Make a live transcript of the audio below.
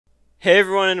Hey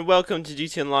everyone, and welcome to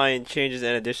GT Online changes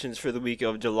and additions for the week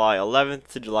of July 11th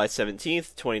to July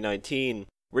 17th, 2019.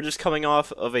 We're just coming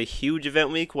off of a huge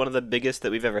event week, one of the biggest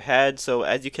that we've ever had, so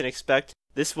as you can expect,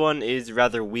 this one is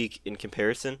rather weak in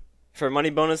comparison. For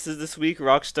money bonuses this week,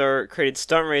 Rockstar created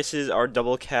stunt races are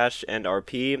double cash and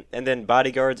RP, and then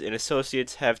bodyguards and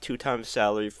associates have 2 times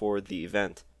salary for the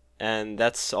event. And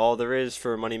that's all there is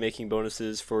for money making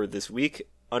bonuses for this week.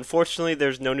 Unfortunately,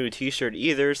 there's no new t-shirt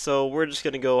either, so we're just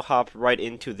going to go hop right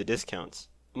into the discounts.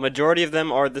 A majority of them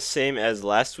are the same as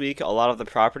last week. A lot of the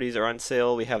properties are on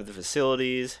sale. We have the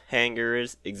facilities,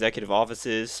 hangars, executive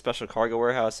offices, special cargo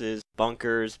warehouses,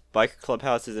 bunkers, biker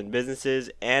clubhouses and businesses,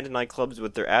 and nightclubs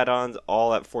with their add-ons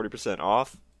all at 40%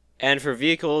 off. And for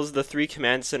vehicles, the 3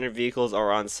 command center vehicles are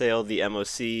on sale, the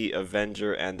MOC,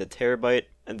 Avenger, and the Terabyte,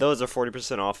 and those are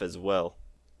 40% off as well.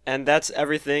 And that's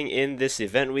everything in this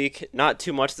event week. Not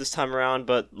too much this time around,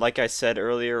 but like I said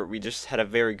earlier, we just had a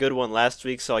very good one last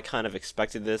week, so I kind of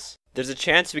expected this. There's a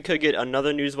chance we could get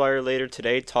another Newswire later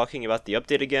today talking about the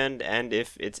update again, and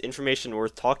if it's information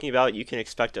worth talking about, you can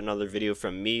expect another video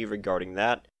from me regarding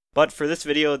that. But for this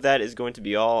video, that is going to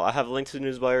be all. I have a link to the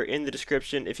Newswire in the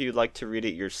description if you'd like to read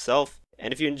it yourself.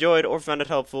 And if you enjoyed or found it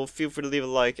helpful, feel free to leave a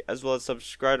like, as well as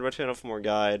subscribe to my channel for more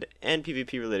guide and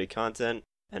PvP related content.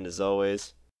 And as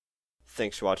always,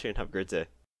 thanks for watching and have a great day.